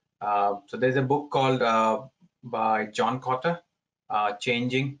for. So there's a book called by John Cotter,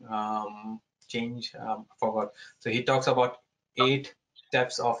 Changing Change. I forgot. So he talks about 8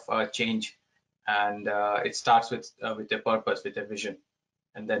 steps of change, and it starts with a purpose, with a vision,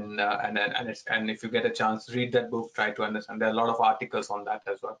 and then and if you get a chance, read that book, try to understand. There are a lot of articles on that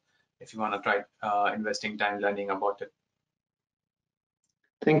as well, if you want to try investing time learning about it.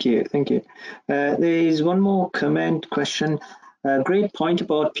 Thank you. There is one more comment question. Great point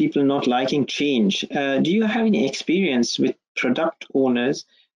about people not liking change. Do you have any experience with product owners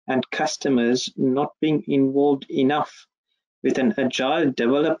and customers not being involved enough with an agile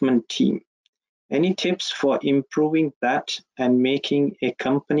development team? Any tips for improving that and making a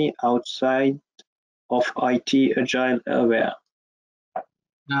company outside of IT agile aware?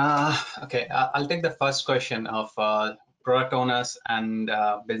 Okay, I'll take the first question of product owners and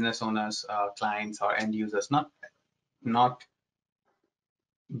business owners, clients or end users not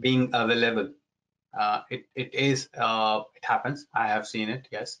being available. It happens. I have seen it.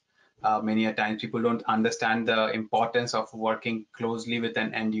 Yes, many a times people don't understand the importance of working closely with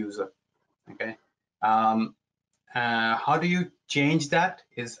an end user. Okay, how do you change that?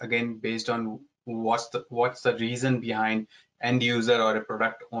 Is again based on what's the reason behind end user or a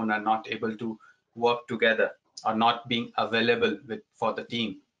product owner not able to work together or not being available for the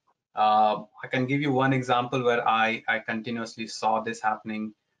team. I can give you one example where I continuously saw this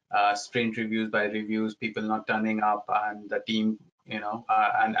happening. Sprint reviews by reviews, people not turning up, and the team,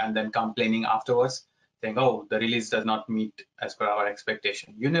 and then complaining afterwards, saying, "Oh, the release does not meet as per our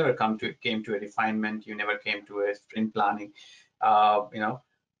expectation." You never came to a refinement. You never came to a sprint planning.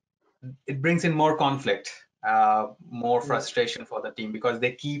 It brings in more conflict, more frustration for the team because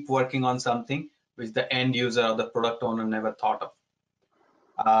they keep working on something which the end user or the product owner never thought of.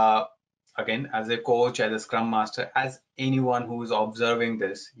 Again, as a coach, as a Scrum Master, as anyone who is observing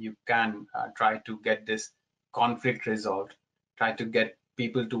this, you can try to get this conflict resolved, try to get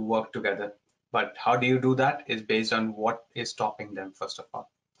people to work together. But how do you do that is based on what is stopping them, first of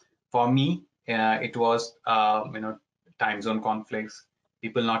all. For me, it was, time zone conflicts,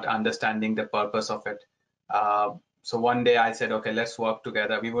 people not understanding the purpose of it, So one day I said, okay, let's work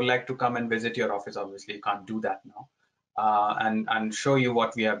together. We would like to come and visit your office. Obviously, you can't do that now, and show you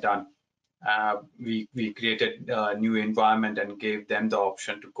what we have done. We created a new environment and gave them the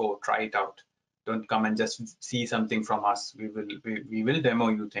option to go try it out. Don't come and just see something from us. We will demo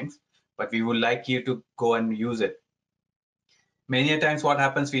you things, but we would like you to go and use it. Many a times what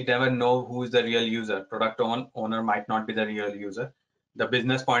happens, we never know who is the real user. Product owner might not be the real user. The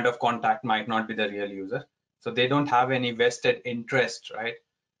business point of contact might not be the real user. So they don't have any vested interest, right?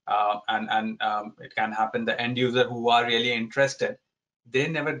 And it can happen the end user who are really interested, they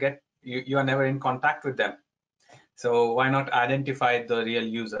never get, you are never in contact with them. So why not identify the real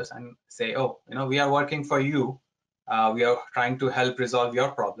users and say, oh, we are working for you. We are trying to help resolve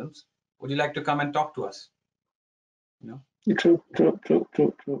your problems. Would you like to come and talk to us? True.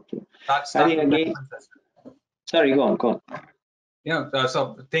 I think again, sorry, go on.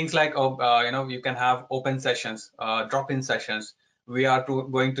 So things like, you can have open sessions, drop-in sessions. We are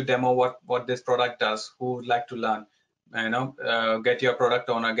going to demo what this product does. Who would like to learn? Get your product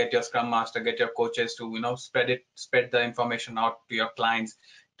owner, get your Scrum Master, get your coaches to spread the information out to your clients,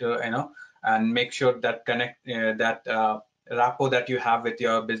 to and make sure that rapport that you have with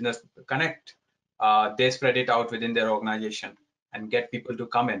your business connect, they spread it out within their organization and get people to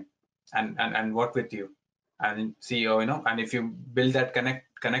come in and work with you and see, and if you build that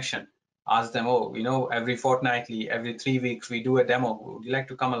connection, ask them, every fortnightly, every 3 weeks, we do a demo. Would you like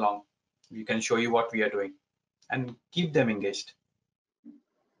to come along? We can show you what we are doing, and keep them engaged.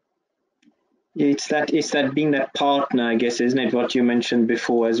 Yeah, it's that being that partner, I guess, isn't it? What you mentioned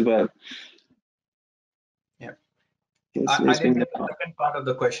before as well. Yeah. I didn't get the second part of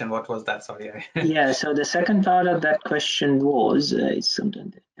the question. What was that? Sorry. Yeah. So the second part of that question was,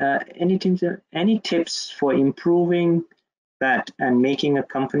 any tips for improving that and making a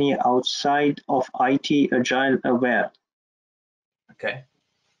company outside of IT agile aware? Okay.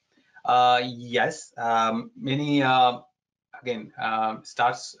 Yes. Many again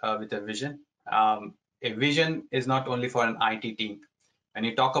starts with a vision. A vision is not only for an IT team. When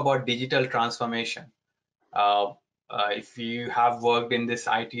you talk about digital transformation, if you have worked in this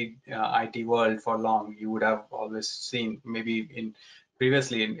IT world for long, you would have always seen, maybe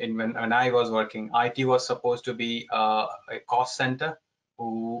previously when I was working, IT was supposed to be a cost center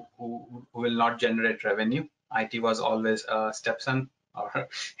who will not generate revenue. IT was always a stepson, or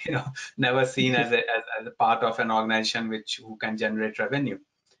never seen as a part of an organization who can generate revenue.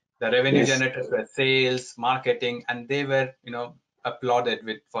 The revenue generators were sales, marketing, and they were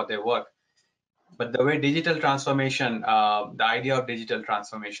applauded for their work. But the way digital transformation, the idea of digital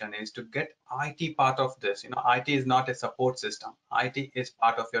transformation is to get IT part of this. IT is not a support system. IT is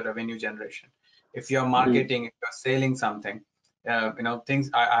part of your revenue generation. If you're marketing, if you're selling something,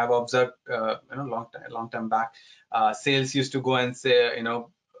 things I've observed, long time back, sales used to go and say,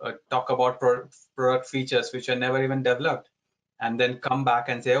 talk about product features which are never even developed, and then come back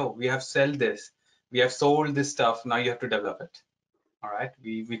and say, oh, we have sold this, we have sold this stuff, now you have to develop it. All right,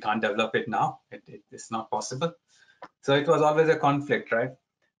 we can't develop it now. It's not possible. So it was always a conflict, right?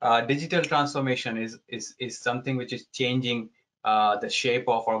 Digital transformation is something which is changing the shape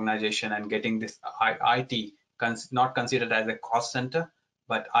of organization and getting this IT not considered as a cost center,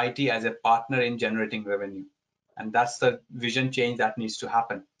 but IT as a partner in generating revenue. And that's the vision change that needs to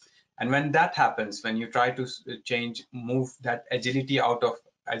happen. And when that happens, when you try to move that agility out of,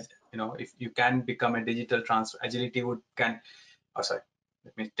 if you can become a digital agility sorry,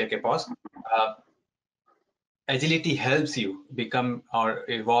 let me take a pause. Agility helps you become or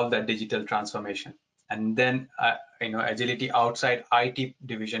evolve that digital transformation. And then, agility outside IT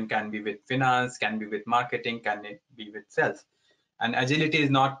division can be with finance, can be with marketing, can be with sales. And agility is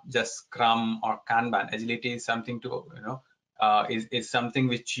not just Scrum or Kanban. Agility is something to, is something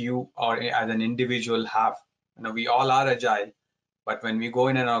which you or as an individual have. We all are agile, but when we go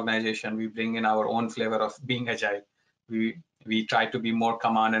in an organization, we bring in our own flavor of being agile. We try to be more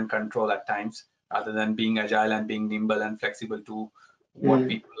command and control at times, rather than being agile and being nimble and flexible to what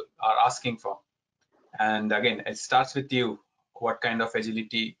people are asking for. And again, it starts with you. What kind of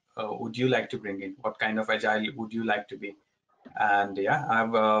agility would you like to bring in? What kind of agile would you like to be? And yeah,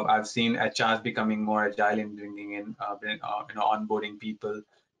 I've seen HRs becoming more agile in bringing in, onboarding people,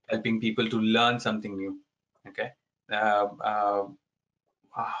 helping people to learn something new. Okay.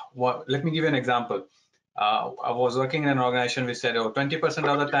 Let me give you an example. I was working in an organization which said, 20%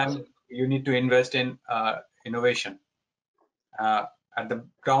 of the time you need to invest in innovation. At the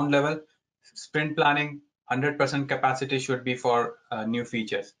ground level, sprint planning, 100% capacity should be for new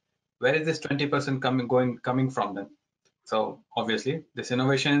features. Where is this 20% coming from then? So obviously, this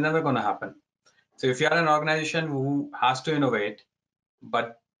innovation is never going to happen. So if you are an organization who has to innovate,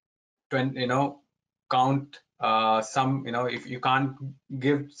 but count some, if you can't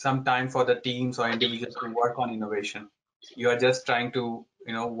give some time for the teams or individuals to work on innovation, you are just trying to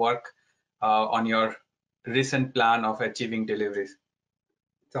work on your recent plan of achieving deliveries.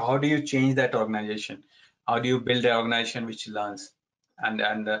 So how do you change that organization? How do you build an organization which learns?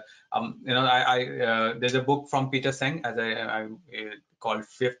 There's a book from Peter Senge, as I called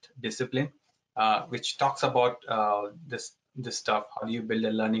Fifth Discipline, which talks about this stuff. How do you build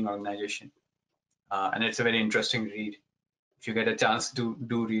a learning organization? And it's a very interesting read. If you get a chance, do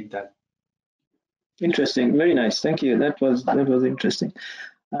read that. Interesting, very nice. Thank you. That was interesting.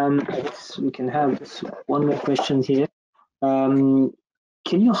 I guess we can have one more question here.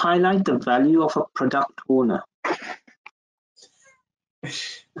 Can you highlight the value of a product owner?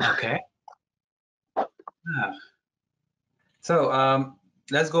 Okay. So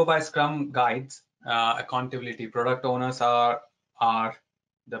let's go by Scrum guides. Accountability. Product owners are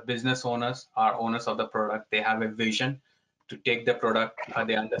the business owners, are owners of the product. They have a vision to take the product.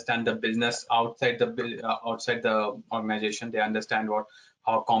 They understand the business outside the organization. They understand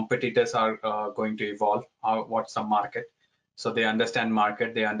how competitors are going to evolve, what's the market. So they understand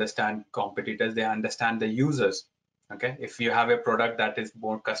market, they understand competitors, they understand the users. Okay, if you have a product that is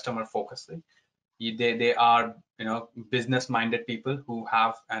more customer focused, they are business minded people who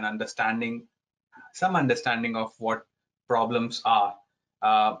have an understanding, some understanding of what problems are.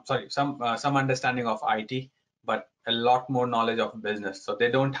 Some understanding of IT, but a lot more knowledge of business. So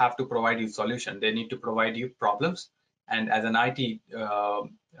they don't have to provide you solution, they need to provide you problems, and as an IT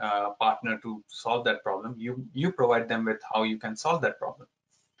partner to solve that problem, you provide them with how you can solve that problem.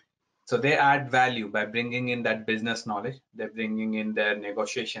 So they add value by bringing in that business knowledge, they're bringing in their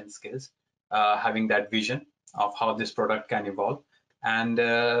negotiation skills, having that vision of how this product can evolve, and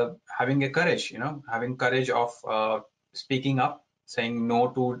having a courage, having courage of speaking up, saying no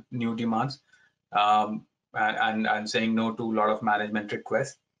to new demands, and saying no to a lot of management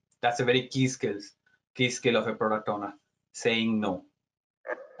requests. That's a very key skill of a product owner, saying no.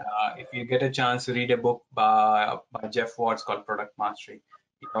 If you get a chance to read a book by Jeff Watts called Product Mastery,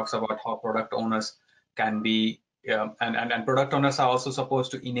 he talks about how product owners can be, and product owners are also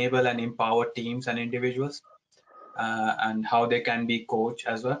supposed to enable and empower teams and individuals, and how they can be coach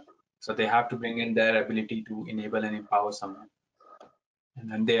as well. So they have to bring in their ability to enable and empower someone, and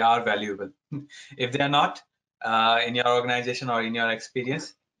then they are valuable. If they are not in your organization or in your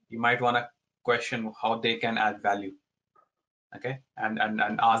experience, you might want to question how they can add value. Okay,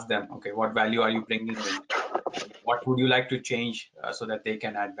 and ask them, okay, what value are you bringing in? What would you like to change so that they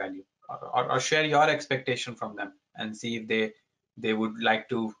can add value, or share your expectation from them and see if they would like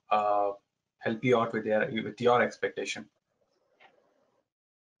to help you out with your expectation.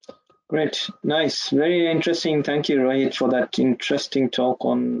 Great, nice, very interesting. Thank you, Rohit, for that interesting talk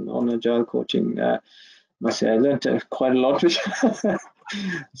on agile coaching. Must say I learned quite a lot.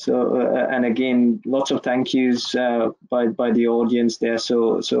 So and again, lots of thank yous by the audience there.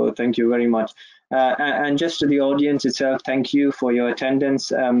 So thank you very much. And just to the audience itself, thank you for your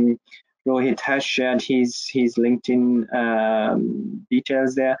attendance. Rohit has shared his LinkedIn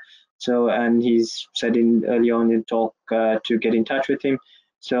details there. So, and he's said early on in talk to get in touch with him.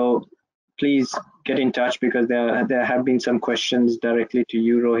 So please get in touch, because there have been some questions directly to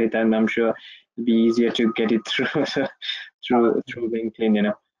you, Rohit, and I'm sure it'll be easier to get it through through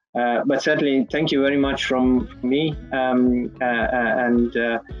LinkedIn, but certainly thank you very much from me, and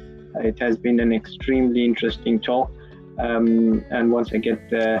it has been an extremely interesting talk, and once I get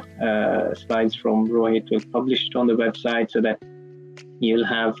the slides from Rohit, we'll publish it on the website so that you'll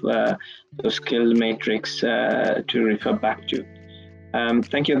have those skill matrix to refer back to.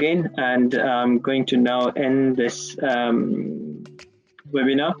 Thank you again, and I'm going to now end this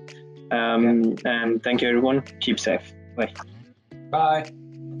webinar, and thank you everyone. Keep safe. Bye. Bye.